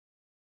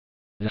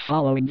The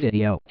following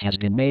video has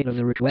been made at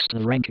the request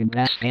of Rant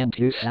Fan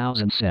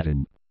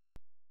 2007.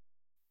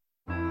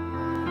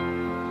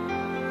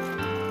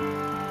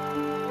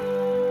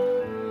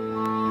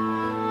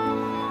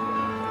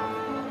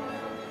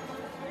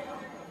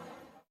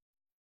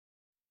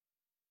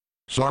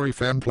 Sorry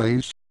Fan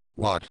Playz?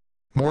 What?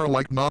 More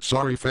like not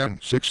Sorry Fan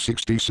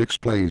 666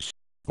 Playz.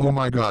 Oh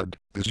my god,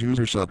 this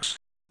user sucks.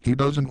 He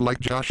doesn't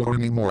like Joshua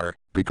anymore,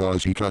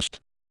 because he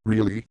just...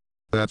 Really?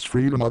 That's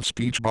freedom of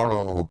speech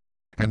bro.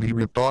 And he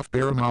ripped off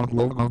Paramount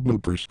logo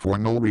bloopers for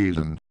no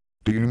reason.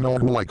 Do you know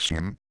who likes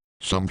him?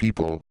 Some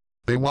people.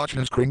 They watch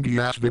his cringy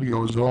ass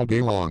videos all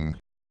day long.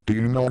 Do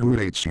you know who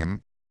hates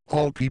him?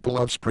 All people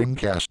of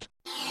Springcast.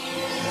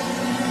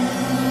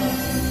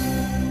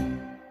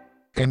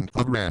 End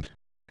of rant.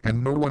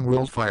 And no one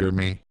will fire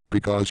me,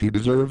 because he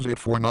deserves it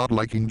for not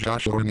liking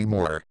Joshua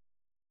anymore.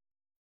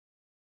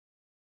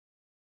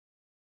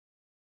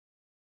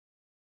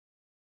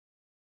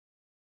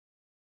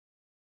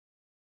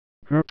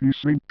 Happy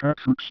St.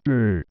 Patrick's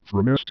Day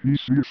from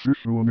STC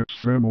Official and its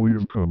family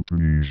of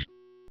companies.